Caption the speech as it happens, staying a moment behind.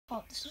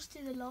part. Let's do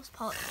the last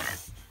part.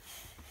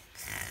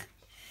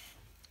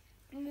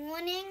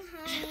 Morning,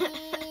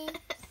 honey.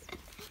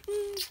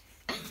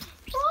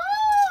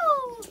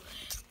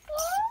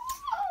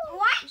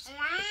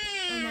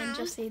 And then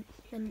just see,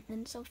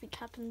 then something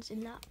happens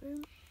in that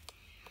room.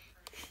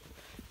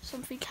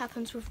 Something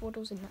happens with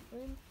Waddles in that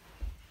room.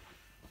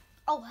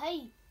 Oh,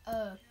 hey,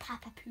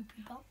 Papa Poo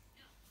Poo Pop.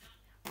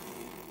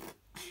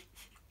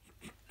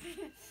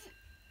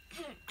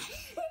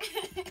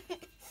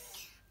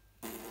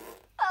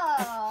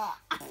 Oh.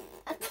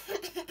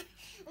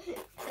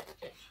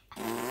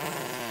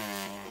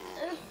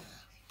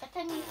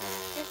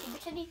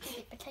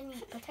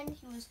 Pretend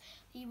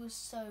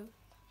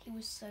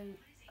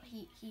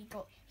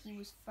he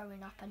was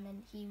throwing up, and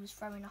then he was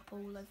throwing up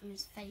all over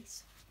his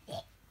face.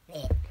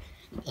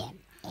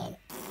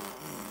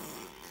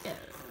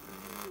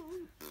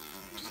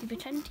 Just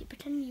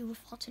pretend you were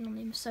farting on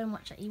him so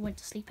much that he went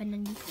to sleep, and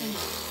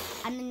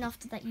then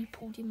after that you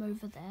pulled him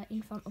over there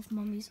in front of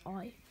Mummy's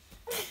eye,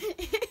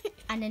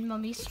 and then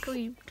Mummy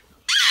screamed.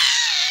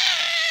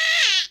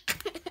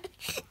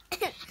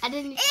 And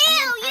then, you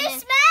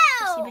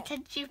smell! She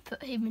pretended you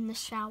put him in the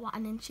shower,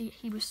 and then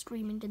he was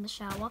screaming in the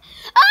shower.